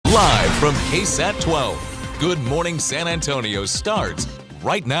Live from KSAT 12, Good Morning San Antonio starts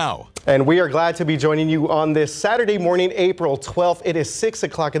right now. And we are glad to be joining you on this Saturday morning, April 12th. It is 6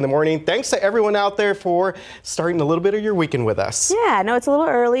 o'clock in the morning. Thanks to everyone out there for starting a little bit of your weekend with us. Yeah, I know it's a little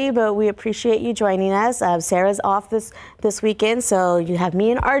early, but we appreciate you joining us. Sarah's off this weekend, so you have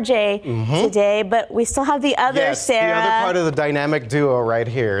me and RJ today, but we still have the other Sarah. The other part of the dynamic duo right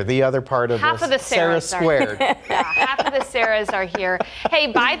here. The other part of half of the Sarah squared. Yeah, half of the Sarahs are here.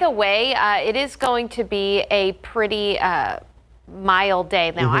 Hey, by the way, it is going to be a pretty mild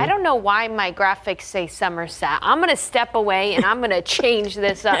day. Now, I don't know why my graphics say Somerset. I'm going to step away and I'm going to change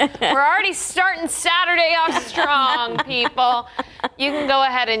this up. We're already starting Saturday off strong, people. You can go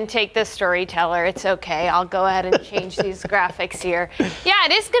ahead and take the storyteller. It's okay. I'll go ahead and change these graphics here. Yeah,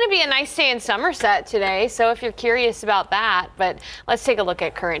 it is going to be a nice day in Somerset today, so if you're curious about that, but let's take a look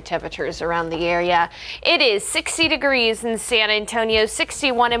at current temperatures around the area. It is 60 degrees in San Antonio,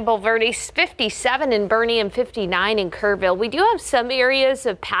 61 in Bulverde, 57 in Bernie, and 59 in Kerrville. We do have some areas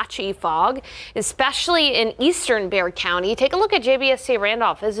of patchy fog, especially in eastern Bexar County. Take a look at JBSA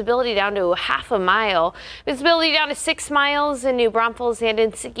Randolph. Visibility down to half a mile. Visibility down to 6 miles in New Braunfels and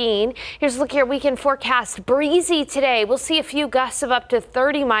in Seguin. Here's a look at your weekend forecast. Breezy today. We'll see a few gusts of up to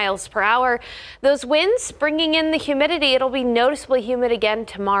 30 miles per hour. Those winds bringing in the humidity. It'll be noticeably humid again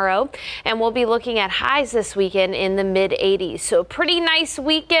tomorrow, and we'll be looking at highs this weekend in the mid-80s. So pretty nice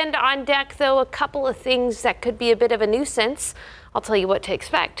weekend on deck, though. A couple of things that could be a bit of a nuisance. I'll tell you what to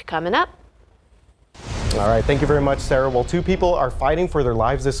expect coming up. All right, thank you very much, Sarah. Well, two people are fighting for their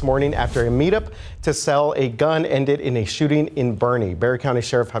lives this morning after a meetup to sell a gun ended in a shooting in Bernie. Bexar County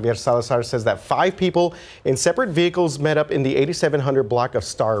Sheriff Javier Salazar says that 5 people in separate vehicles met up in the 8700 block of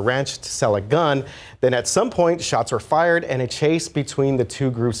Star Ranch to sell a gun. Then at some point, shots were fired and a chase between the two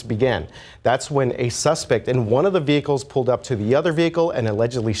groups began. That's when a suspect in one of the vehicles pulled up to the other vehicle and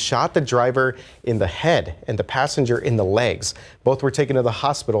allegedly shot the driver in the head and the passenger in the legs. Both were taken to the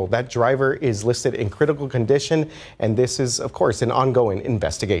hospital. That driver is listed in critical condition, and this is, of course, an ongoing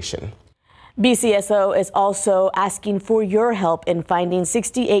investigation. BCSO is also asking for your help in finding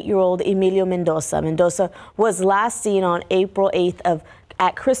 68-year-old Emilio Mendoza. Mendoza was last seen on April 8th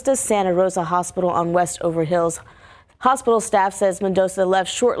at Christus Santa Rosa Hospital on West Overhills. Hospital staff says Mendoza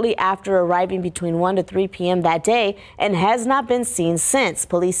left shortly after arriving between 1 to 3 p.m. that day and has not been seen since.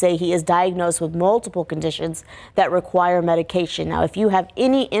 Police say he is diagnosed with multiple conditions that require medication. Now, if you have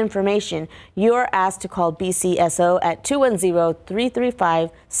any information, you are asked to call BCSO at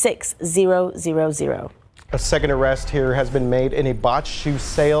 210-335-6000. A second arrest here has been made in a botched shoe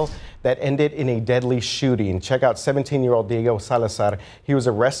sale that ended in a deadly shooting. Check out 17-year-old Diego Salazar. He was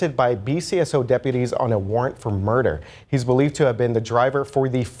arrested by BCSO deputies on a warrant for murder. He's believed to have been the driver for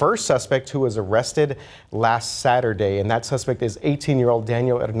the first suspect who was arrested last Saturday, and that suspect is 18-year-old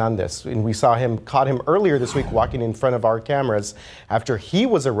Daniel Hernandez. And we caught him earlier this week walking in front of our cameras after he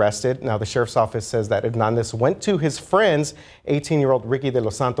was arrested. Now, the sheriff's office says that Hernandez went to his friend's 18-year-old Ricky de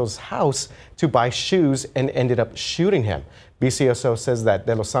los Santos' house to buy shoes and ended up shooting him. BCSO says that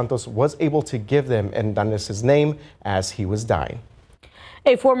De Los Santos was able to give them Hernandez's name as he was dying.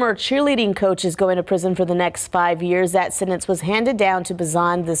 A former cheerleading coach is going to prison for the next 5 years. That sentence was handed down to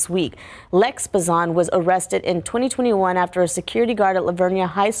Bazan this week. Lex Bazan was arrested in 2021 after a security guard at Lavernia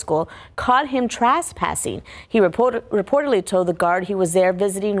High School caught him trespassing. He reportedly told the guard he was there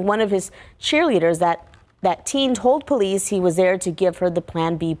visiting one of his cheerleaders. That teen told police he was there to give her the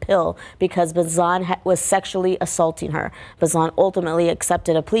Plan B pill because Bazan was sexually assaulting her. Bazan ultimately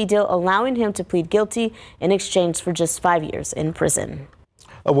accepted a plea deal, allowing him to plead guilty in exchange for just 5 years in prison.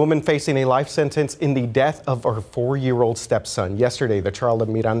 A woman facing a life sentence in the death of her 4-year-old stepson. Yesterday, the trial of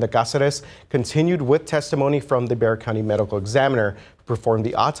Miranda Cáceres continued with testimony from the Bexar County medical examiner who performed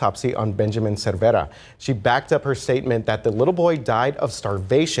the autopsy on Benjamin Cervera. She backed up her statement that the little boy died of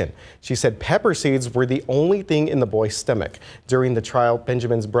starvation. She said pepper seeds were the only thing in the boy's stomach. During the trial,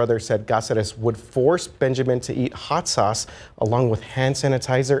 Benjamin's brother said Cáceres would force Benjamin to eat hot sauce along with hand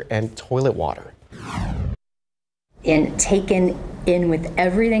sanitizer and toilet water. And taken in with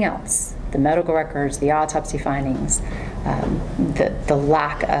everything else, the medical records, the autopsy findings, the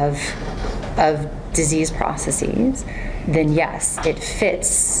lack of disease processes, then yes, it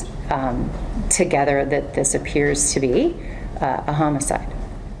fits together that this appears to be a homicide.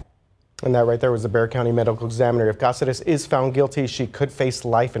 And that right there was the Bexar County medical examiner. If Cáceres is found guilty, she could face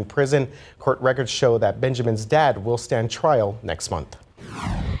life in prison. Court records show that Benjamin's dad will stand trial next month.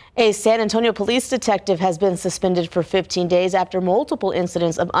 A San Antonio police detective has been suspended for 15 days after multiple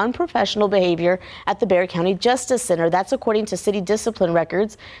incidents of unprofessional behavior at the Bexar County Justice Center. That's according to city discipline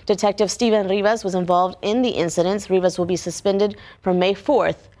records. Detective Steven Rivas was involved in the incidents. Rivas will be suspended from May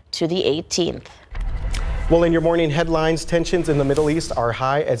 4th to the 18th. Well, in your morning headlines, tensions in the Middle East are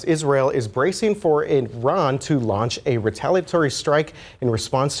high as Israel is bracing for Iran to launch a retaliatory strike in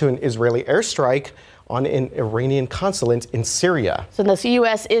response to an Israeli airstrike on an Iranian consulate in Syria. So the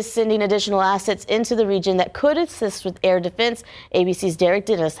U.S. is sending additional assets into the region that could assist with air defense. ABC's Derek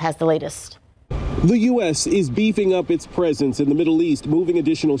Dennis has the latest. The U.S. is beefing up its presence in the Middle East, moving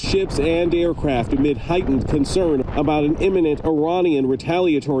additional ships and aircraft amid heightened concern about an imminent Iranian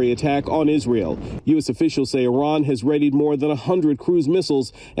retaliatory attack on Israel. U.S. officials say Iran has readied more than 100 cruise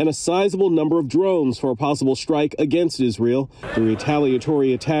missiles and a sizable number of drones for a possible strike against Israel. The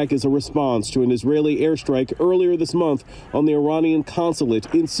retaliatory attack is a response to an Israeli airstrike earlier this month on the Iranian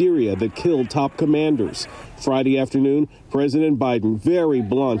consulate in Syria that killed top commanders. Friday afternoon, President Biden very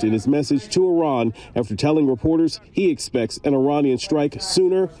blunt in his message to Iran after telling reporters he expects an Iranian strike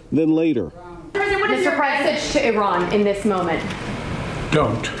sooner than later. President, what is your message to Iran in this moment?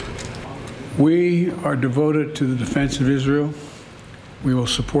 Don't. We are devoted to the defense of Israel. We will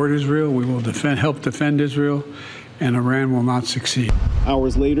support Israel. We will help defend Israel, and Iran will not succeed.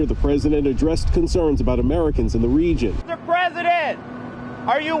 Hours later, the president addressed concerns about Americans in the region. Mr. President,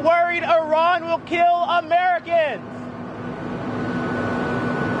 are you worried Iran will kill Americans?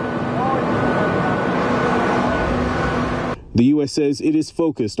 The U.S. says it is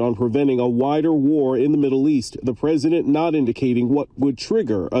focused on preventing a wider war in the Middle East, the president not indicating what would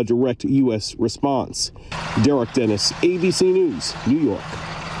trigger a direct U.S. response. Derek Dennis, ABC News, New York.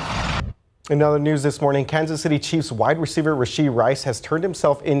 In other news this morning, Kansas City Chiefs wide receiver Rashee Rice has turned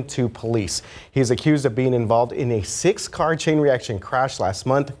himself into police. He is accused of being involved in a 6-car chain reaction crash last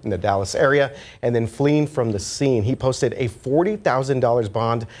month in the Dallas area and then fleeing from the scene. He posted a $40,000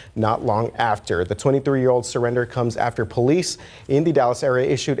 bond not long after. The 23-year-old surrender comes after police in the Dallas area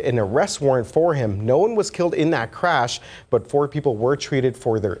issued an arrest warrant for him. No one was killed in that crash, but 4 people were treated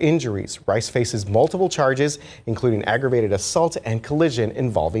for their injuries. Rice faces multiple charges, including aggravated assault and collision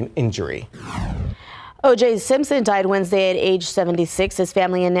involving injury. O.J. Simpson died Wednesday at age 76. His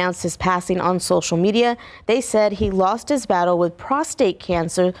family announced his passing on social media. They said he lost his battle with prostate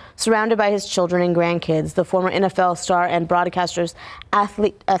cancer, surrounded by his children and grandkids. The former NFL star and broadcaster's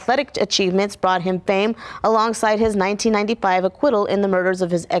athletic achievements brought him fame, alongside his 1995 acquittal in the murders of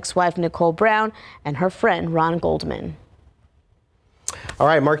his ex-wife Nicole Brown and her friend Ron Goldman. All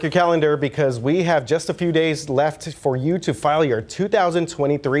right, mark your calendar because we have just a few days left for you to file your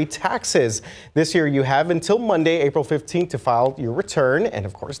 2023 taxes. This year you have until Monday, April 15th to file your return. And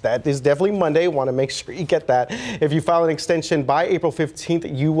of course, that is definitely Monday. Want to make sure you get that. If you file an extension by April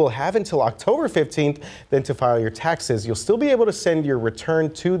 15th, you will have until October 15th then to file your taxes. You'll still be able to send your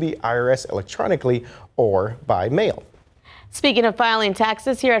return to the IRS electronically or by mail. Speaking of filing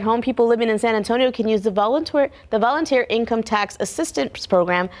taxes, here at home, people living in San Antonio can use the Volunteer Income Tax Assistance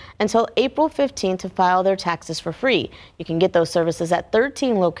Program until April 15th to file their taxes for free. You can get those services at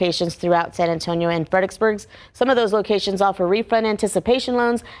 13 locations throughout San Antonio and Fredericksburg. Some of those locations offer refund anticipation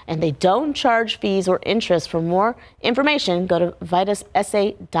loans, and they don't charge fees or interest. For more information, go to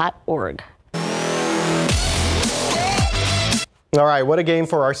vitassa.org. All right, what a game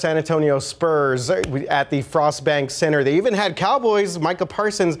for our San Antonio Spurs at the Frost Bank Center. They even had Cowboys, Micah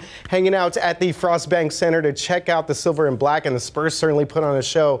Parsons, hanging out at the Frost Bank Center to check out the silver and black, and the Spurs certainly put on a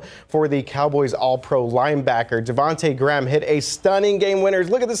show for the Cowboys All-Pro linebacker. Devontae Graham hit a stunning game winner.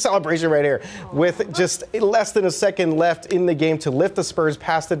 Look at the celebration right here with just less than a second left in the game to lift the Spurs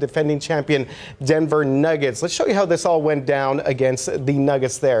past the defending champion Denver Nuggets. Let's show you how this all went down against the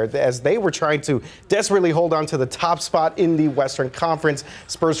Nuggets there as they were trying to desperately hold on to the top spot in the Western Conference.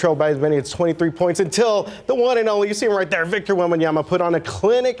 Spurs trailed by as many as 23 points until the one and only, you see him right there, Victor Wembanyama put on a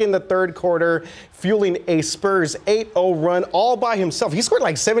clinic in the third quarter, fueling a Spurs 8-0 run all by himself. He scored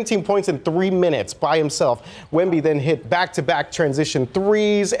like 17 points in 3 minutes by himself. Wemby then hit back-to-back transition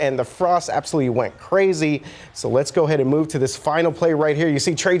threes, and the Frost absolutely went crazy. So let's go ahead and move to this final play right here. You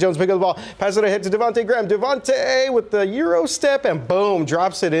see Trey Jones pick up the ball, pass it ahead to Devontae Graham. Devontae with the Euro step, and boom,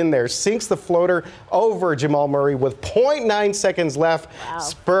 drops it in there. Sinks the floater over Jamal Murray with 0.9 seconds left. Wow.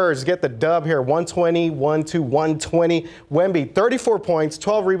 Spurs get the dub here, 121-120. Wemby, 34 points,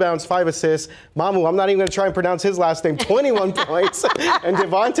 12 rebounds, 5 assists. Mamu, I'm not even going to try and pronounce his last name, 21 points. And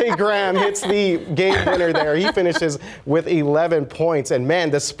Devontae Graham hits the game winner there. He finishes with 11 points. And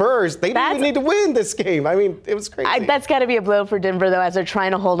man, the Spurs, they didn't even need to win this game. I mean, it was crazy. That's got to be a blow for Denver, though, as they're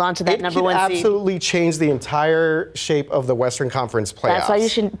trying to hold on to that number 1 seed. It absolutely changed the entire shape of the Western Conference playoffs. That's why you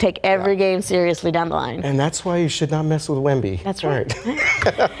should take every game seriously down the line. And that's why you should not mess with Wemby. That's right.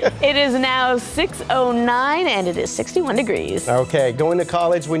 It is now 6:09 and it is 61 degrees. Okay, going to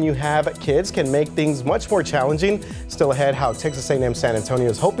college when you have kids can make things much more challenging. Still ahead, how Texas A&M San Antonio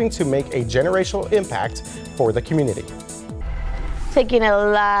is hoping to make a generational impact for the community. Taking a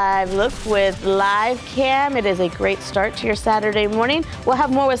live look with Live Cam. It is a great start to your Saturday morning. We'll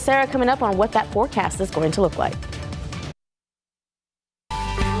have more with Sarah coming up on what that forecast is going to look like.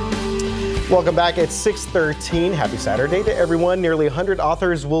 Welcome back at 6:13. Happy Saturday to everyone. Nearly 100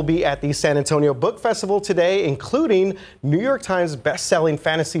 authors will be at the San Antonio Book Festival today, including New York Times best-selling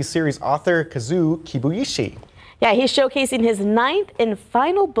fantasy series author Kazuo Kibuishi. Yeah, he's showcasing his 9th and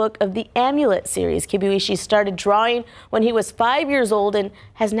final book of the Amulet series. Kibuishi started drawing when he was 5 years old and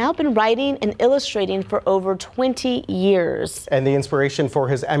has now been writing and illustrating for over 20 years. And the inspiration for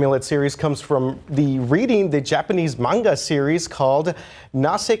his Amulet series comes from reading the Japanese manga series called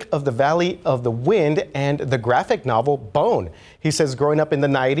Nausicaa of the Valley of the Wind and the graphic novel Bone. He says growing up in the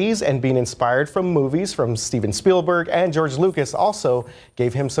 90s and being inspired from movies from Steven Spielberg and George Lucas also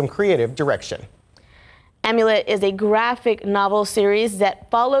gave him some creative direction. Amulet is a graphic novel series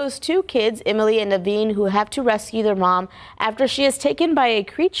that follows two kids, Emily and Naveen, who have to rescue their mom after she is taken by a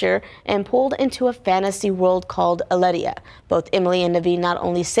creature and pulled into a fantasy world called Aledia. Both Emily and Naveen not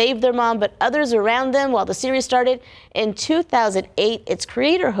only saved their mom, but others around them while the series started in 2008. Its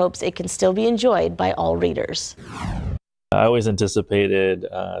creator hopes it can still be enjoyed by all readers. I always anticipated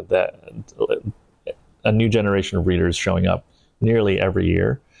that a new generation of readers showing up nearly every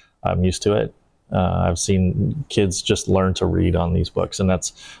year. I'm used to it. I've seen kids just learn to read on these books, and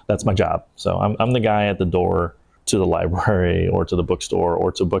that's my job. So I'm the guy at the door to the library or to the bookstore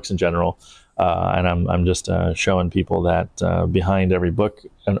or to books in general, and I'm just showing people that behind every book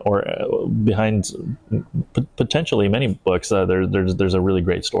or behind potentially many books, there's a really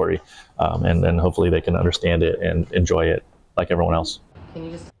great story, and hopefully they can understand it and enjoy it like everyone else.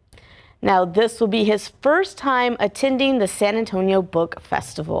 Now, this will be his first time attending the San Antonio Book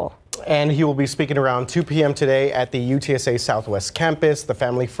Festival. And he will be speaking around 2 p.m. today at the UTSA Southwest campus. The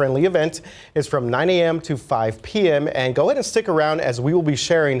family-friendly event is from 9 a.m. to 5 p.m. And go ahead and stick around as we will be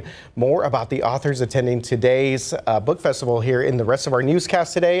sharing more about the authors attending today's book festival here in the rest of our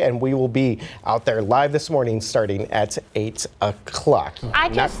newscast today. And we will be out there live this morning starting at 8 o'clock. I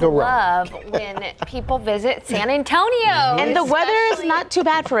just love when people visit San Antonio. And the weather is not too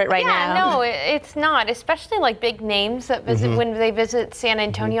bad for it right now. Yeah, no, it's not. Especially like big names that visit when they visit San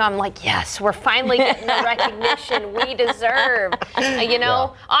Antonio. I'm like, yes, we're finally getting the recognition we deserve. You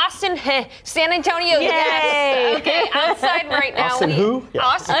know, Austin, San Antonio, yes. Okay, outside right now. Austin who? Yeah.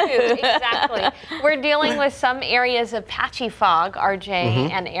 Austin who, exactly. We're dealing with some areas of patchy fog, RJ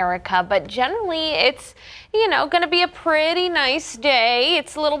and Erica, but generally it's, you know, going to be a pretty nice day.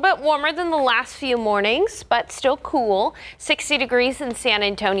 It's a little bit warmer than the last few mornings, but still cool. 60 degrees in San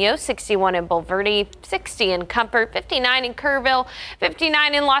Antonio, 61 in Bulverde, 60 in Comfort, 59 in Kerrville,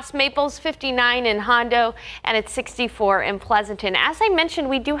 59 in Los Maples, 59 in Hondo, and it's 64 in Pleasanton. As I mentioned,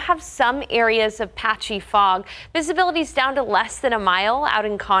 we do have some areas of patchy fog. Visibility is down to less than a mile out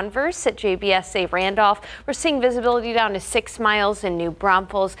in Converse at JBSA Randolph. We're seeing visibility down to 6 miles in New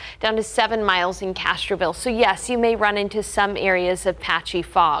Braunfels, down to 7 miles in Castroville. So yes, you may run into some areas of patchy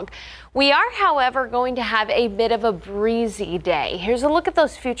fog. We are, however, going to have a bit of a breezy day. Here's a look at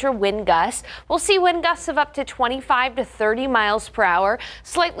those future wind gusts. We'll see wind gusts of up to 25 to 30 miles per hour,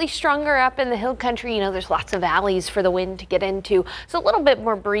 slightly stronger up in the hill country. You know, there's lots of valleys for the wind to get into, so a little bit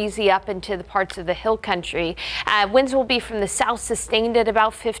more breezy up into the parts of the hill country. Winds will be from the south, sustained at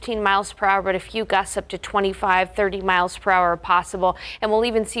about 15 miles per hour, but a few gusts up to 25, 30 miles per hour are possible, and we'll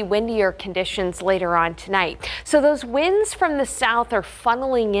even see windier conditions later on tonight. So those winds from the south are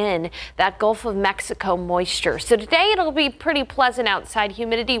funneling in that Gulf of Mexico moisture. So today it'll be pretty pleasant outside.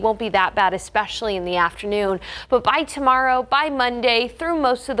 Humidity won't be that bad, especially in the afternoon. But by tomorrow, by Monday, through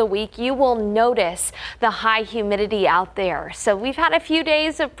most of the week, you will notice the high humidity out there. So we've had a few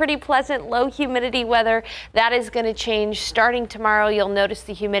days of pretty pleasant low humidity weather. That is going to change starting tomorrow. You'll notice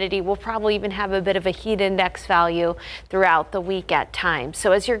the humidity. We'll probably even have a bit of a heat index value throughout the week at times.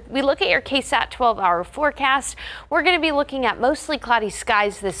 So as we look at your KSAT 12-hour forecast, we're going to be looking at mostly cloudy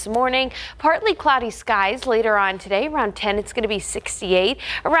skies this morning. Partly cloudy skies later on today. Around 10, it's going to be 68.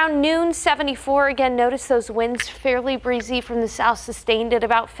 Around noon, 74. Again, notice those winds fairly breezy from the south, sustained at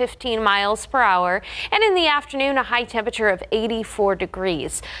about 15 miles per hour. And in the afternoon, a high temperature of 84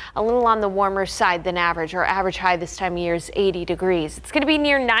 degrees. A little on the warmer side than average. Our average high this time of year is 80 degrees. It's going to be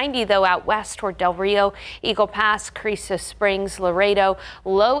near 90, though, out west toward Del Rio, Eagle Pass, Carrizo Springs, Laredo.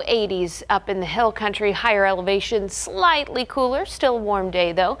 Low 80s up in the hill country. Higher elevation, slightly cooler. Still a warm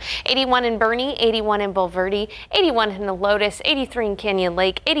day, though. 81 in Bernie, 81 in Bulverde, 81 in Helotes, 83 in Canyon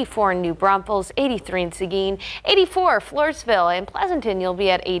Lake, 84 in New Braunfels, 83 in Seguin, 84 Floresville, and Pleasanton you'll be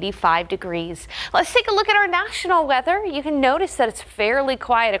at 85 degrees. Let's take a look at our national weather. You can notice that it's fairly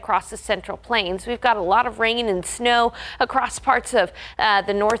quiet across the Central Plains. We've got a lot of rain and snow across parts of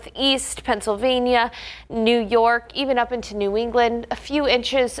the Northeast, Pennsylvania, New York, even up into New England. A few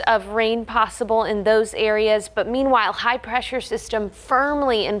inches of rain possible in those areas, but meanwhile, high pressure system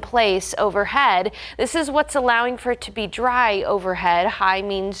firmly in place overhead. This is what's allowing for it to be dry overhead. High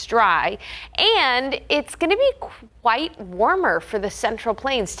means dry, and it's going to be quite warmer for the Central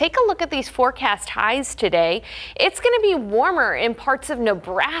Plains. Take a look at these forecast highs today. It's going to be warmer in parts of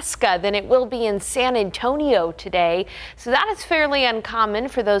Nebraska than it will be in San Antonio today. So that is fairly uncommon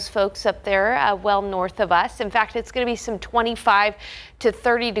for those folks up there well north of us. In fact, it's going to be some 25 to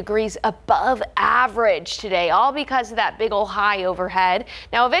 30 degrees above average today, all because of that big old high overhead.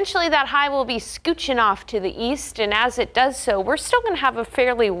 Now, eventually that high will be scooching off to the east, and as it does so, we're still going to have a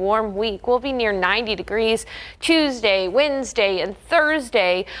fairly warm week. We'll be near 90 degrees Tuesday, Wednesday, and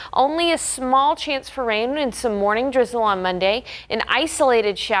Thursday. Only a small chance for rain and some morning drizzle on Monday, an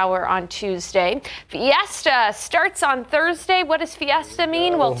isolated shower on Tuesday. Fiesta starts on Thursday. What does Fiesta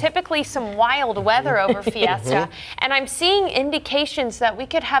mean? Well, typically some wild weather over Fiesta, and I'm seeing indications that we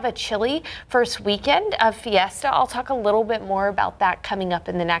could have a chilly first weekend of Fiesta. I'll talk a little bit more about that coming up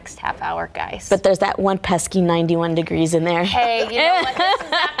in the next half hour, guys. But there's that one pesky 91 degrees in there. Hey, you know what? This is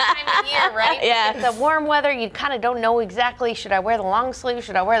that time of year, right? Yeah. The warm weather, you kind of don't know exactly, should I wear the long sleeves?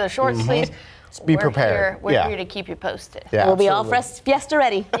 Should I wear the short sleeves? Be prepared. We're here to keep you posted. Yeah, we'll be absolutely. all Fiesta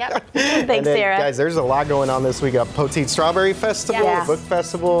ready. Yep. Thanks, Sarah. Guys, there's a lot going on this week. Poteet Strawberry Festival, Yeah. Book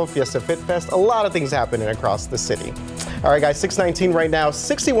Festival, Fiesta Fit Fest. A lot of things happening across the city. All right, guys, 6:19 right now,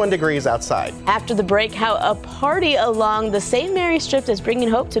 61 degrees outside. After the break, how a party along the St. Mary Strip is bringing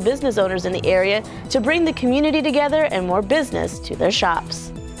hope to business owners in the area to bring the community together and more business to their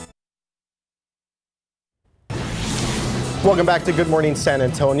shops. Welcome back to Good Morning San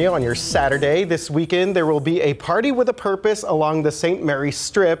Antonio on your Saturday. This weekend, there will be a party with a purpose along the St. Mary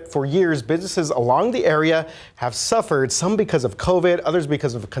Strip. For years, businesses along the area have suffered, some because of COVID, others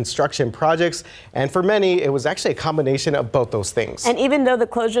because of construction projects. And for many, it was actually a combination of both those things. And even though the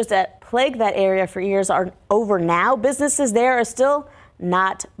closures that plagued that area for years are over now, businesses there are still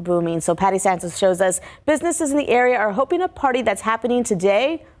not booming. So Patty Santos shows us businesses in the area are hoping a party that's happening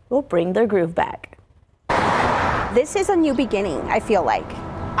today will bring their groove back. This is a new beginning, I feel like.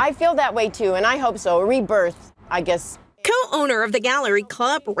 I feel that way too, and I hope so. A rebirth, I guess. Co-owner of the Gallery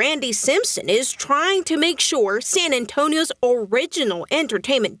Club, Randy Simpson, is trying to make sure San Antonio's original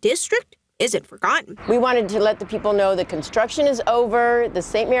entertainment district isn't forgotten. We wanted to let the people know the construction is over, the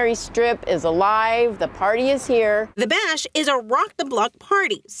St. Mary Strip is alive, the party is here. The Bash is a Rock the Block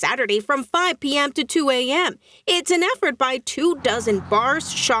party, Saturday from 5 p.m. to 2 a.m. It's an effort by 24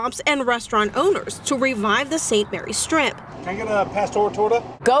 bars, shops, and restaurant owners to revive the St. Mary Strip. Can I get a pastor torta?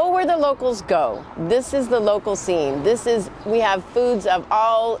 Go where the locals go. This is the local scene. We have foods of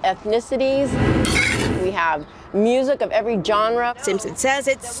all ethnicities. We have music of every genre. Simpson says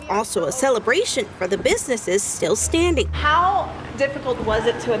it's also a celebration for the businesses still standing. How difficult was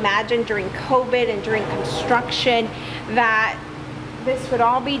it to imagine during COVID and during construction that this would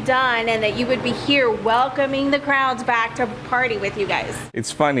all be done and that you would be here welcoming the crowds back to party with you guys?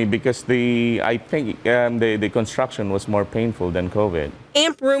 It's funny because I think the construction was more painful than COVID.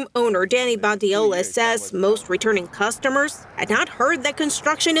 Amp Room owner Danny Badiola says most returning customers had not heard that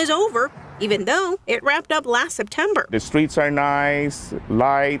construction is over, even though it wrapped up last September. The streets are nice,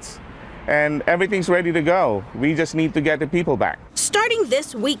 lights, and everything's ready to go. We just need to get the people back. Starting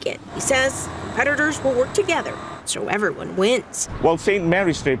this weekend, he says competitors will work together so everyone wins. Well, St.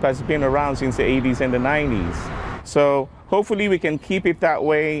 Mary Strip has been around since the 80s and the 90s. So hopefully we can keep it that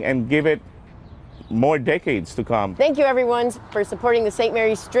way and give it more decades to come. Thank you, everyone, for supporting the St.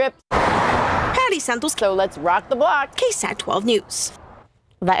 Mary Strip. Patty Santos. So let's rock the block. KSAT 12 News.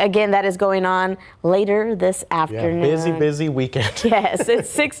 Again, that is going on later this afternoon. Yeah, busy weekend. Yes,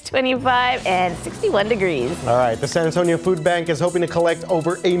 it's 6:25 and 61 degrees. All right, the San Antonio Food Bank is hoping to collect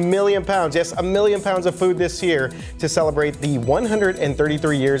over 1 million pounds, yes, 1 million pounds of food this year to celebrate the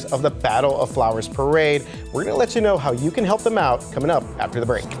 133 years of the Battle of Flowers Parade. We're going to let you know how you can help them out coming up after the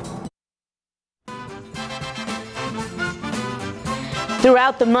break.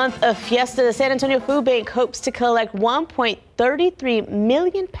 Throughout the month of Fiesta, the San Antonio Food Bank hopes to collect 1.33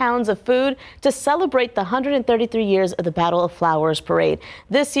 million pounds of food to celebrate the 133 years of the Battle of Flowers Parade.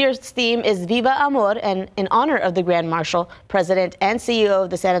 This year's theme is Viva Amor, and in honor of the Grand Marshal, President and CEO of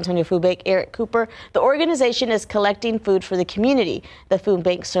the San Antonio Food Bank, Eric Cooper, the organization is collecting food for the community. The food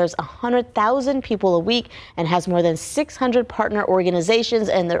bank serves 100,000 people a week and has more than 600 partner organizations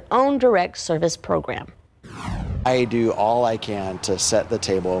and their own direct service program. I do all I can to set the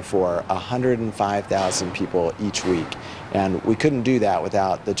table for 105,000 people each week. And we couldn't do that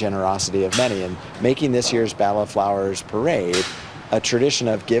without the generosity of many. And making this year's Battle of Flowers Parade a tradition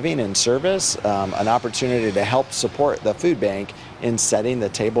of giving and service, an opportunity to help support the food bank in setting the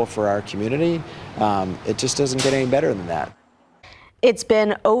table for our community, it just doesn't get any better than that. It's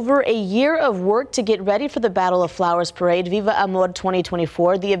been over a year of work to get ready for the Battle of Flowers Parade, Viva Amor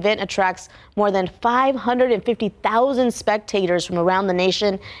 2024. The event attracts more than 550,000 spectators from around the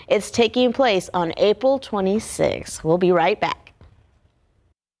nation. It's taking place on April 26. We'll be right back.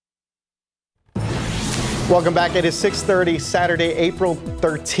 Welcome back. It is 6:30 Saturday, April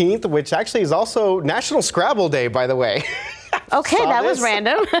 13th, which actually is also National Scrabble Day, by the way. Okay, that was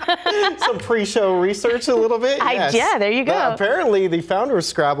random. Some pre-show research a little bit. Yes. Yeah, there you go. Apparently, the founder of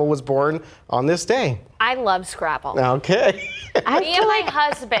Scrabble was born on this day. I love Scrabble. Okay. Me and my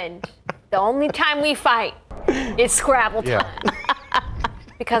husband, the only time we fight is Scrabble time. Yeah.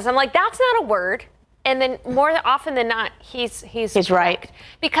 Because I'm like, that's not a word. And then more often than not, he's right.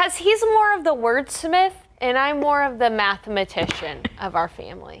 Because he's more of the wordsmith and I'm more of the mathematician of our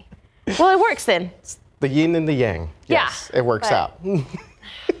family. Well, it works then. The yin and the yang. Yes, it works out.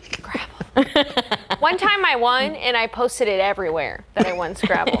 Scrabble. One time I won, and I posted it everywhere that I won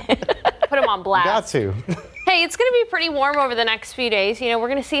Scrabble. Put them on blast. You got to. Hey, it's going to be pretty warm over the next few days. You know, we're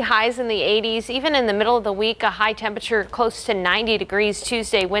going to see highs in the 80s. Even in the middle of the week, a high temperature close to 90 degrees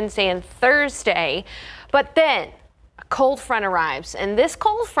Tuesday, Wednesday, and Thursday. But then a cold front arrives, and this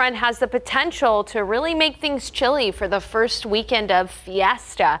cold front has the potential to really make things chilly for the first weekend of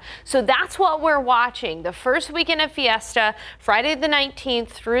Fiesta. So that's what we're watching. The first weekend of Fiesta, Friday the 19th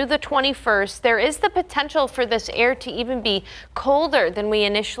through the 21st, there is the potential for this air to even be colder than we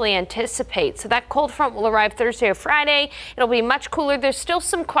initially anticipate. So that cold front will arrive Thursday or Friday. It'll be much cooler. There's still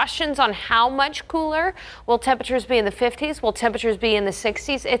some questions on how much cooler. Will temperatures be in the 50s? Will temperatures be in the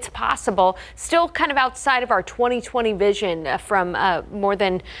 60s? It's possible. Still kind of outside of our 2020 vision from more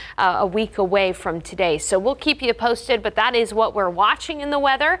than a week away from today. So we'll keep you posted, but that is what we're watching in the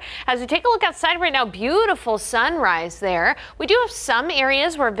weather. As we take a look outside right now, beautiful sunrise there. We do have some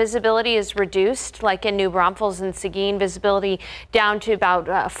areas where visibility is reduced, like in New Braunfels and Seguin, visibility down to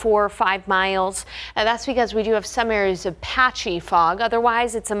about 4 or 5 miles. That's because we do have some areas of patchy fog.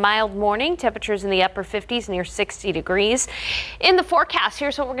 Otherwise, it's a mild morning. Temperatures in the upper 50s, near 60 degrees. In the forecast,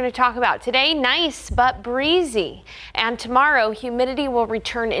 here's what we're going to talk about. Today, nice but breezy. And tomorrow, humidity will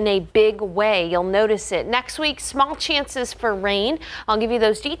return in a big way. You'll notice it. Next week, small chances for rain. I'll give you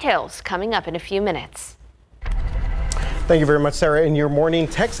those details coming up in a few minutes. Thank you very much, Sarah. In your morning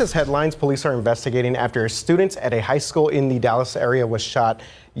Texas headlines, police are investigating after a student at a high school in the Dallas area was shot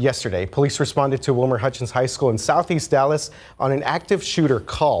yesterday. Police responded to Wilmer Hutchins High School in Southeast Dallas on an active shooter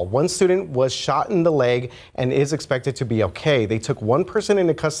call. One student was shot in the leg and is expected to be okay. They took one person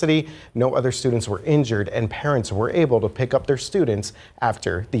into custody. No other students were injured, and parents were able to pick up their students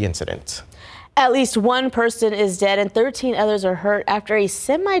after the incident. At least one person is dead and 13 others are hurt after a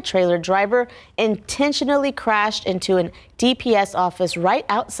semi-trailer driver intentionally crashed into an DPS office right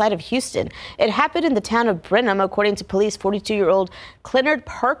outside of Houston. It happened in the town of Brenham. According to police, 42-year-old Clennard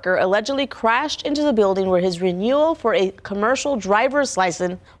Parker allegedly crashed into the building where his renewal for a commercial driver's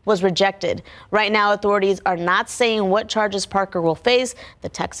license was rejected. Right now, authorities are not saying what charges Parker will face. The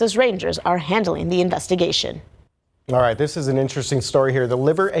Texas Rangers are handling the investigation. All right, this is an interesting story here. The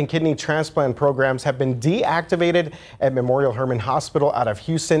liver and kidney transplant programs have been deactivated at Memorial Hermann Hospital out of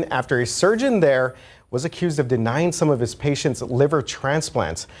Houston after a surgeon there was accused of denying some of his patients liver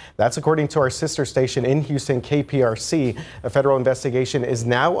transplants. That's according to our sister station in Houston, KPRC. A federal investigation is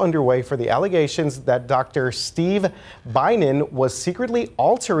now underway for the allegations that Dr. Steve Bynon was secretly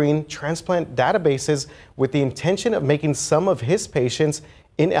altering transplant databases with the intention of making some of his patients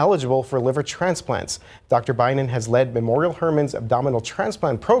ineligible for liver transplants. Dr. Bynon has led Memorial Hermann's abdominal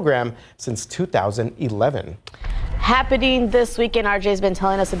transplant program since 2011. Happening this weekend, RJ's been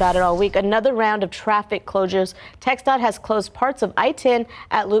telling us about it all week. Another round of traffic closures. TxDOT has closed parts of I-10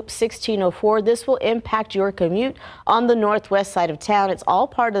 at Loop 1604. This will impact your commute on the northwest side of town. It's all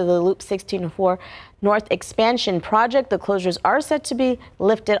part of the Loop 1604 North Expansion project. The closures are set to be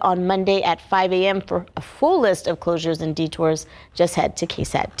lifted on Monday at 5 a.m. For a full list of closures and detours, just head to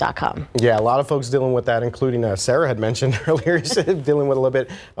KSAT.com. Yeah, a lot of folks dealing with that, including Sarah had mentioned earlier, dealing with a little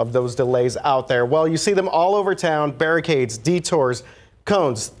bit of those delays out there. Well, you see them all over town, barricades, detours,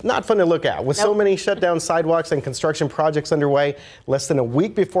 cones, not fun to look at. With so many shut down sidewalks and construction projects underway, less than a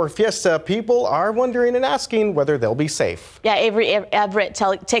week before Fiesta, people are wondering and asking whether they'll be safe. Yeah, Avery Everett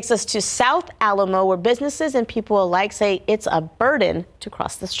takes us to South Alamo, where businesses and people alike say it's a burden to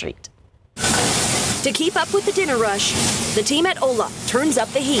cross the street. To keep up with the dinner rush, the team at Ola turns up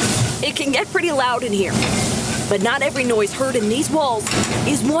the heat. It can get pretty loud in here. But not every noise heard in these walls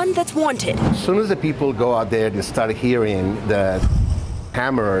is one that's wanted. As soon as the people go out there and start hearing the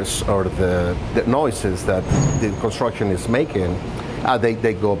hammers or the noises that the construction is making,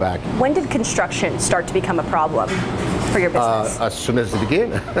 they go back. When did construction start to become a problem for your business? As soon as it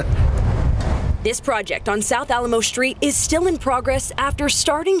began. This project on South Alamo Street is still in progress after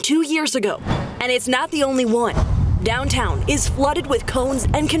starting 2 years ago. And it's not the only one. Downtown is flooded with cones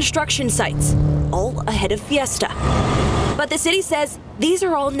and construction sites, all ahead of Fiesta. But the city says these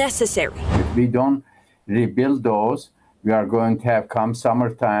are all necessary. If we don't rebuild those, we are going to have come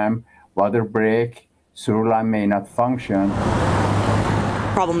summertime, water break, sewer line may not function.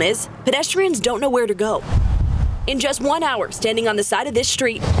 Problem is, pedestrians don't know where to go. In just 1 hour standing on the side of this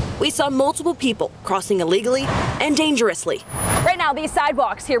street, we saw multiple people crossing illegally and dangerously. Right now, these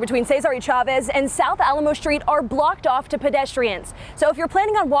sidewalks here between Cesar y Chavez and South Alamo Street are blocked off to pedestrians. So if you're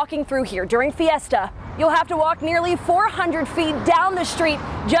planning on walking through here during Fiesta, you'll have to walk nearly 400 feet down the street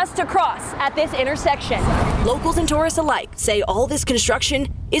just to cross at this intersection. Locals and tourists alike say all this construction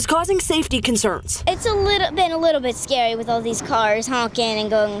is causing safety concerns. It's been a little bit scary with all these cars honking and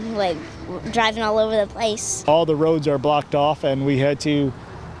going, driving all over the place. All the roads are blocked off, and we had to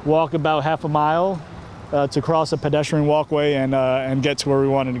walk about half a mile to cross a pedestrian walkway and get to where we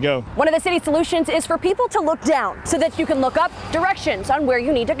wanted to go. One of the city's solutions is for people to look down so that you can look up directions on where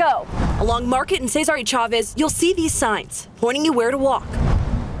you need to go. Along Market and Cesar y Chavez, you'll see these signs pointing you where to walk.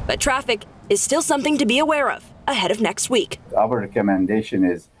 But traffic is still something to be aware of ahead of next week. Our recommendation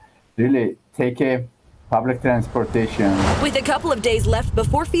is really take a public transportation. With a couple of days left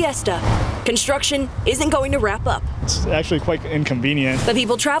before Fiesta, construction isn't going to wrap up. It's actually quite inconvenient. But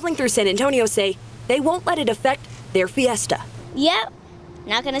people traveling through San Antonio say they won't let it affect their Fiesta. Yep,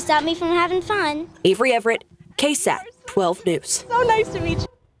 not gonna stop me from having fun. Avery Everett, KSAT 12 News. So nice to meet you.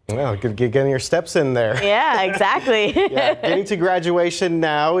 Well, getting your steps in there. Yeah, exactly. Yeah, getting to graduation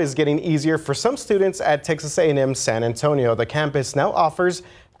now is getting easier for some students at Texas A&M San Antonio. The campus now offers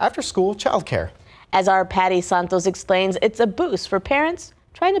after-school childcare. As our Patty Santos explains, it's a boost for parents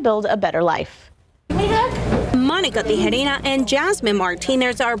trying to build a better life. Monica Tijerina and Jasmine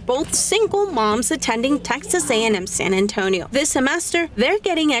Martinez are both single moms attending Texas A&M San Antonio. This semester, they're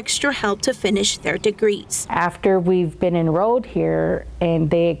getting extra help to finish their degrees. After we've been enrolled here and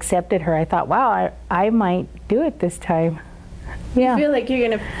they accepted her, I thought, wow, I might do it this time. Yeah. You feel like you're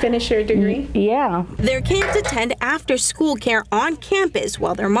going to finish your degree? Yeah. Their kids attend after-school care on campus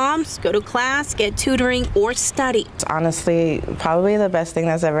while their moms go to class, get tutoring, or study. It's honestly probably the best thing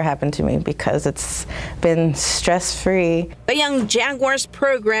that's ever happened to me because it's been stress-free. The Young Jaguars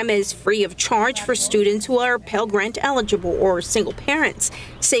program is free of charge for students who are Pell Grant eligible or single parents,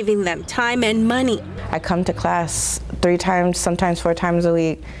 saving them time and money. I come to class 3 times, sometimes 4 times a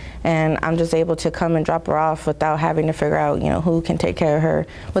week, and I'm just able to come and drop her off without having to figure out, who can take care of her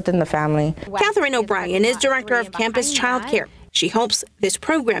within the family. Catherine O'Brien is director of campus childcare. She hopes this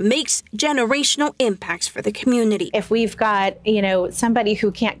program makes generational impacts for the community. If we've got, somebody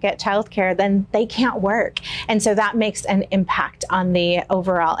who can't get childcare, then they can't work. And so that makes an impact on the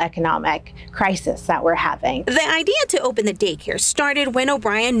overall economic crisis that we're having. The idea to open the daycare started when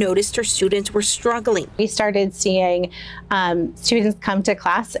O'Brien noticed her students were struggling. We started seeing students come to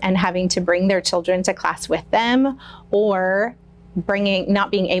class and having to bring their children to class with them, or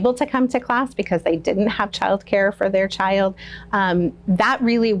not being able to come to class because they didn't have childcare for their child. That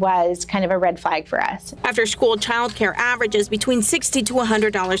really was kind of a red flag for us. After school childcare averages between $60 to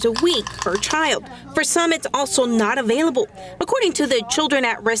 $100 a week per child. For some, it's also not available. According to the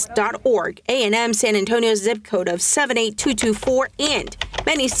childrenatrisk.org, A&M San Antonio's zip code of 78224 and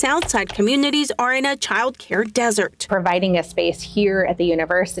many Southside communities are in a childcare desert. Providing a space here at the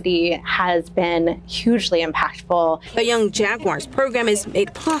university has been hugely impactful. The Young Jaguars program is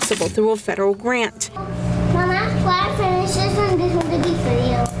made possible through a federal grant. Mama,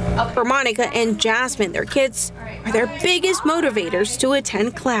 For Monica and Jasmine, their kids are their biggest motivators to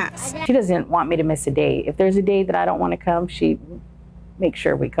attend class. She doesn't want me to miss a day. If there's a day that I don't want to come, she makes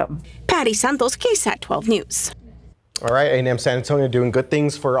sure we come. Patty Santos, KSAT 12 News. All right, A&M San Antonio doing good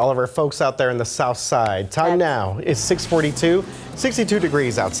things for all of our folks out there in the south side. Time now is 6:42, 62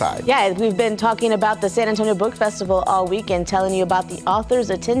 degrees outside. Yeah, we've been talking about the San Antonio Book Festival all weekend, telling you about the authors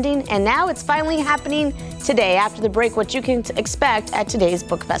attending, and now it's finally happening today. After the break, what you can expect at today's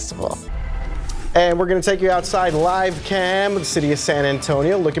book festival. And we're going to take you outside live cam. The city of San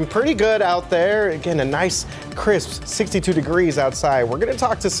Antonio looking pretty good out there. Again, a nice crisp 62 degrees outside. We're going to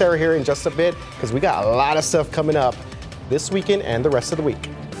talk to Sarah here in just a bit because we got a lot of stuff coming up this weekend and the rest of the week.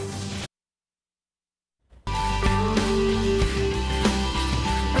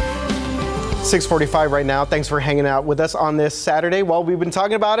 $6:45 right now. Thanks for hanging out with us on this Saturday. Well, we've been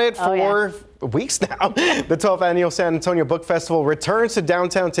talking about it for weeks now. The 12th Annual San Antonio Book Festival returns to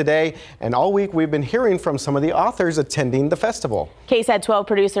downtown today, and all week we've been hearing from some of the authors attending the festival. KSAT 12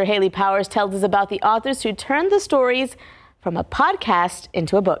 producer Haley Powers tells us about the authors who turned the stories from a podcast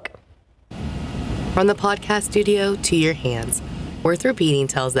into a book. From the podcast studio to your hands, Worth Repeating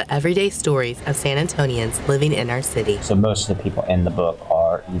tells the everyday stories of San Antonians living in our city. So most of the people in the book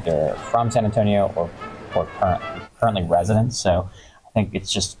are either from San Antonio or currently residents. So I think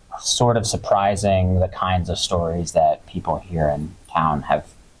it's just sort of surprising the kinds of stories that people here in town have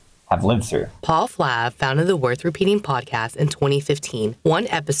lived through. Paul Flav founded the Worth Repeating podcast in 2015. One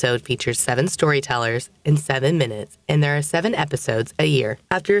episode features 7 storytellers in 7 minutes, and there are 7 episodes a year.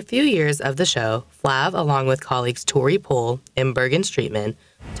 After a few years of the show, Flav, along with colleagues Tori Pohl and Bergen Streetman,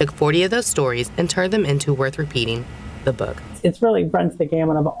 took 40 of those stories and turned them into Worth Repeating, the book. It really runs the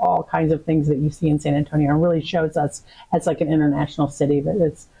gamut of all kinds of things that you see in San Antonio and really shows us as like an international city that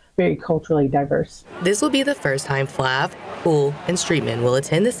it's very culturally diverse. This will be the first time Flav, Poole, and Streetman will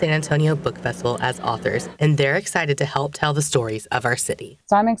attend the San Antonio Book Festival as authors, and they're excited to help tell the stories of our city.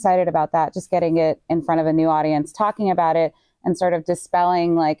 So I'm excited about that, just getting it in front of a new audience, talking about it, and sort of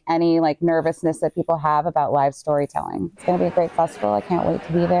dispelling any nervousness that people have about live storytelling. It's going to be a great festival. I can't wait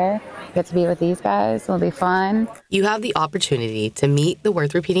to be there. Get to be with these guys. It'll be fun. You have the opportunity to meet the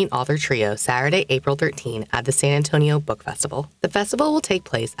Worth Repeating author trio Saturday, April 13 at the San Antonio Book Festival. The festival will take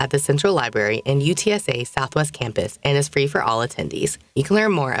place at the Central Library and UTSA Southwest Campus and is free for all attendees. You can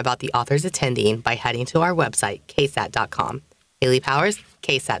learn more about the authors attending by heading to our website, ksat.com. Haley Powers,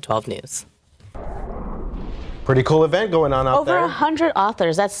 KSAT 12 News. Pretty cool event going on out there. Over 100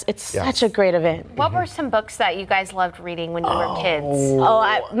 authors. It's such a great event. What were some books that you guys loved reading when you were kids?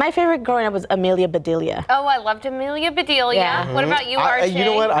 My favorite growing up was Amelia Bedelia. Oh, I loved Amelia Bedelia. Yeah. What about you, RJ? You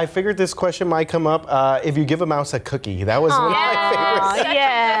know what? I figured this question might come up. If you give a mouse a cookie, that was one of my favorites.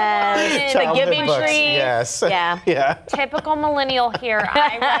 Yes. The Giving Tree. Yes. Yeah. Typical millennial here.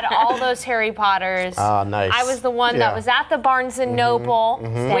 I read all those Harry Potters. Oh, nice. I was the one that was at the Barnes and Noble,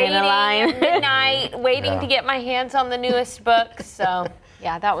 waiting at midnight, waiting to get my hands on the newest book. So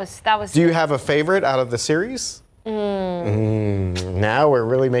yeah, that was. Do you have a favorite out of the series? Now we're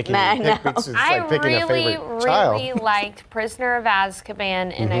really making it's like picking a favorite child. I really liked Prisoner of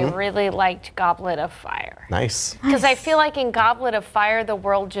Azkaban, and I really liked Goblet of Fire. Nice. Because I feel like in Goblet of Fire, the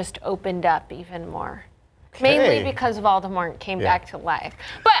world just opened up even more. Mainly because Voldemort came back to life.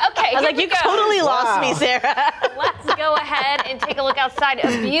 But okay, I was like, you totally lost me, Sarah. Let's go ahead and take a look outside.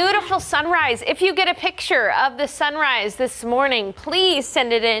 A beautiful sunrise. If you get a picture of the sunrise this morning, please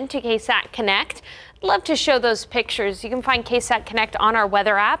send it in to KSAT Connect. Love to show those pictures. You can find KSAT Connect on our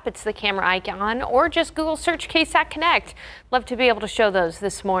weather app. It's the camera icon, or just Google search KSAT Connect. Love to be able to show those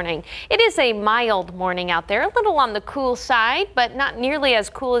this morning. It is a mild morning out there, a little on the cool side, but not nearly as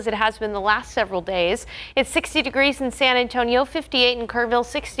cool as it has been the last several days. It's 60 degrees in San Antonio, 58 in Kerrville,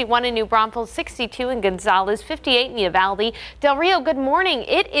 61 in New Braunfels, 62 in Gonzales, 58 in Uvalde. Del Rio, good morning.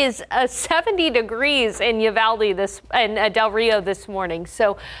 It is 70 degrees in Uvalde and Del Rio this morning,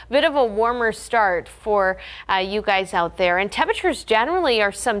 so a bit of a warmer start for you guys out there. And temperatures generally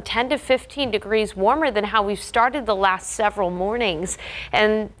are some 10 to 15 degrees warmer than how we've started the last several mornings.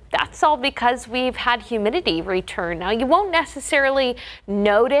 And that's all because we've had humidity return. Now, you won't necessarily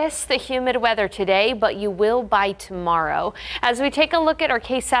notice the humid weather today, but you will by tomorrow. As we take a look at our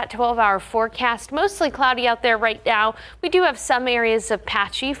KSAT 12-hour forecast, mostly cloudy out there right now. We do have some areas of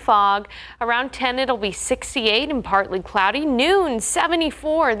patchy fog. Around 10, it'll be 68 and partly cloudy. Noon,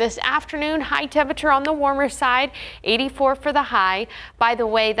 74. This afternoon, high temperature on the warmer side, 84 for the high. By the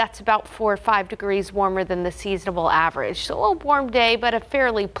way, that's about 4 or 5 degrees warmer than the seasonable average. So a little warm day, but a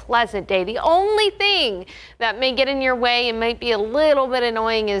fairly pleasant day. The only thing that may get in your way and might be a little bit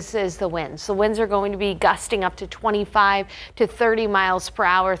annoying is the winds. The winds are going to be gusting up to 25 to 30 miles per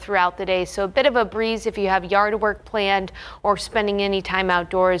hour throughout the day. So a bit of a breeze if you have yard work planned or spending any time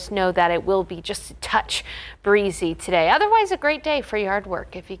outdoors. Know that it will be just a touch breezy today. Otherwise, a great day for yard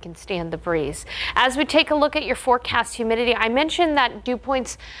work if you can stand the breeze. As we take a look at your forecast humidity, I mentioned that dew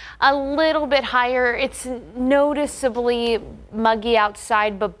point's a little bit higher. It's noticeably muggy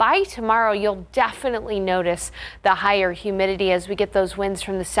outside, but by tomorrow you'll definitely notice the higher humidity as we get those winds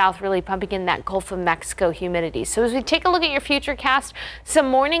from the south really pumping in that Gulf of Mexico humidity. So as we take a look at your future cast, some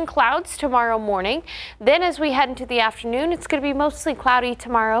morning clouds tomorrow morning. Then as we head into the afternoon, it's going to be mostly cloudy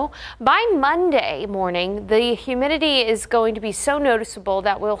tomorrow. By Monday morning, the humidity is going to be so noticeable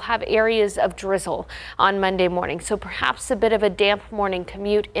that we'll have areas of drizzle on Monday morning. So perhaps a bit of a damp morning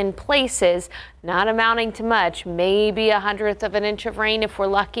commute in places, not amounting to much, maybe 1/100 of an inch of rain if we're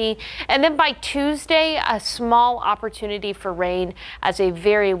lucky. And then by Tuesday, a small opportunity for rain as a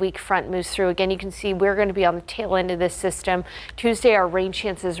very weak front moves through. Again, you can see we're going to be on the tail end of this system. Tuesday, our rain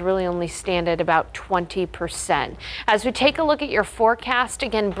chances really only stand at about 20%. As we take a look at your forecast,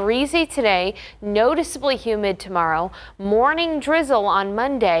 again, breezy today, noticeably humid tomorrow, morning drizzle on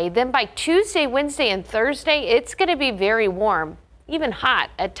Monday. Then by Tuesday, Wednesday, and Thursday, it's going to be very warm. Even hot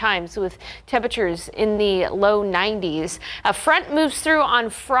at times with temperatures in the low 90s. A front moves through on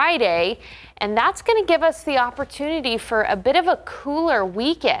Friday, and that's going to give us the opportunity for a bit of a cooler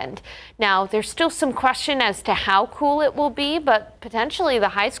weekend. Now, there's still some question as to how cool it will be, but potentially the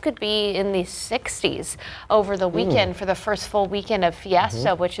highs could be in the 60s over the weekend for the first full weekend of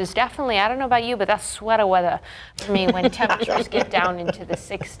Fiesta, which is definitely, I don't know about you, but that's sweater weather for me when temperatures get down into the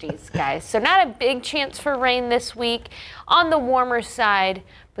 60s, guys. So not a big chance for rain this week on the warmer side,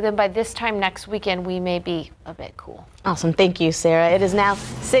 but then by this time next weekend, we may be a bit cool. Awesome. Thank you, Sarah. It is now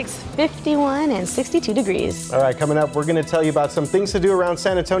 6:51 and 62 degrees. All right, coming up, we're going to tell you about some things to do around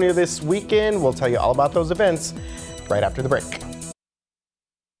San Antonio this weekend. We'll tell you all about those events right after the break.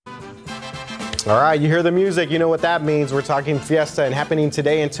 All right, you hear the music, you know what that means. We're talking Fiesta, and happening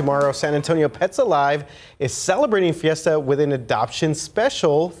today and tomorrow, San Antonio Pets Alive is celebrating Fiesta with an adoption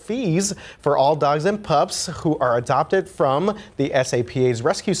special. Fees for all dogs and pups who are adopted from the SAPA's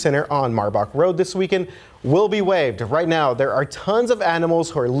Rescue Center on Marbach Road this weekend will be waived. Right now, there are tons of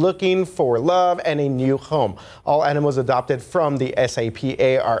animals who are looking for love and a new home. All animals adopted from the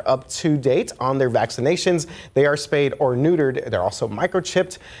SAPA are up to date on their vaccinations. They are spayed or neutered. They're also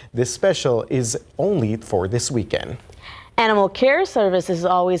microchipped. This special is only for this weekend. Animal Care Services is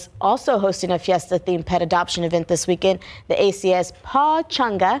always also hosting a Fiesta-themed pet adoption event this weekend. The ACS Paw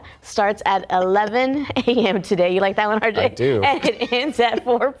Chunga starts at 11 a.m. today. You like that one, RJ? I do. And it ends at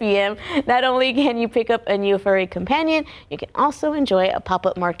 4 p.m. Not only can you pick up a new furry companion, you can also enjoy a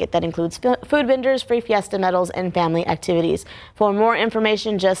pop-up market that includes food vendors, free Fiesta medals, and family activities. For more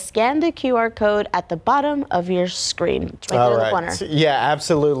information, just scan the QR code at the bottom of your screen. It's right there in the corner. Yeah,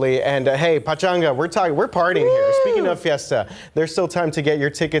 absolutely. And hey, Pachanga, we're partying here. Speaking of Fiesta, there's still time to get your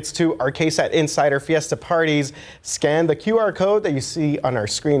tickets to our KSAT Insider Fiesta parties. Scan the QR code that you see on our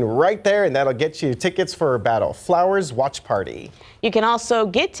screen right there, and that'll get you tickets for Battle Flowers Watch Party. You can also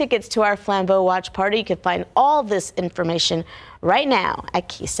get tickets to our Flambeau Watch Party. You can find all this information right now at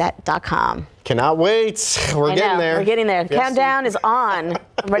KSAT.com. Cannot wait. We're getting there. We're getting there. The countdown is on.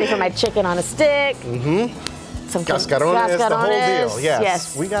 I'm ready for my chicken on a stick. Some cascarones, the whole deal.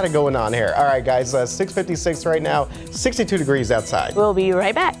 Yes. We got it going on here. All right, guys, 6:56 right now, 62 degrees outside. We'll be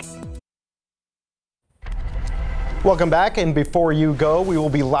right back. Welcome back, and before you go, we will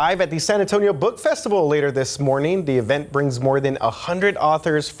be live at the San Antonio Book Festival later this morning. The event brings more than 100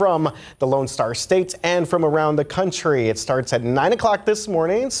 authors from the Lone Star State and from around the country. It starts at 9 o'clock this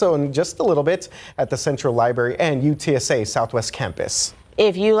morning, so in just a little bit, at the Central Library and UTSA Southwest Campus.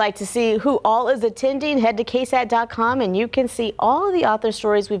 If you like to see who all is attending, head to KSAT.com and you can see all of the author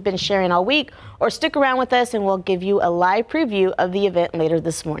stories we've been sharing all week, or stick around with us and we'll give you a live preview of the event later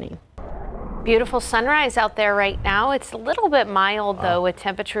this morning. Beautiful sunrise out there right now. It's a little bit mild though, with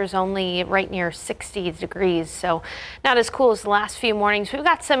temperatures only right near 60 degrees, so not as cool as the last few mornings. We've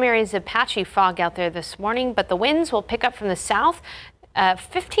got some areas of patchy fog out there this morning, but the winds will pick up from the south.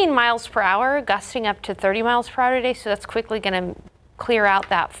 15 miles per hour, gusting up to 30 miles per hour today, so that's quickly going to clear out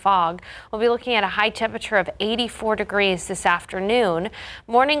that fog. We'll be looking at a high temperature of 84 degrees this afternoon.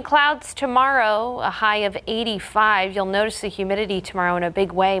 Morning clouds tomorrow, a high of 85. You'll notice the humidity tomorrow in a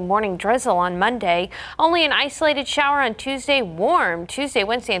big way. Morning drizzle on Monday. Only an isolated shower on Tuesday. Warm Tuesday,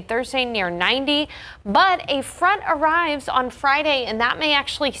 Wednesday, and Thursday near 90. But a front arrives on Friday, and that may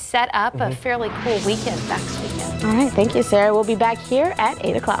actually set up a fairly cool weekend next weekend. All right. Thank you, Sarah. We'll be back here at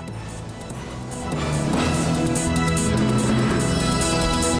 8 o'clock.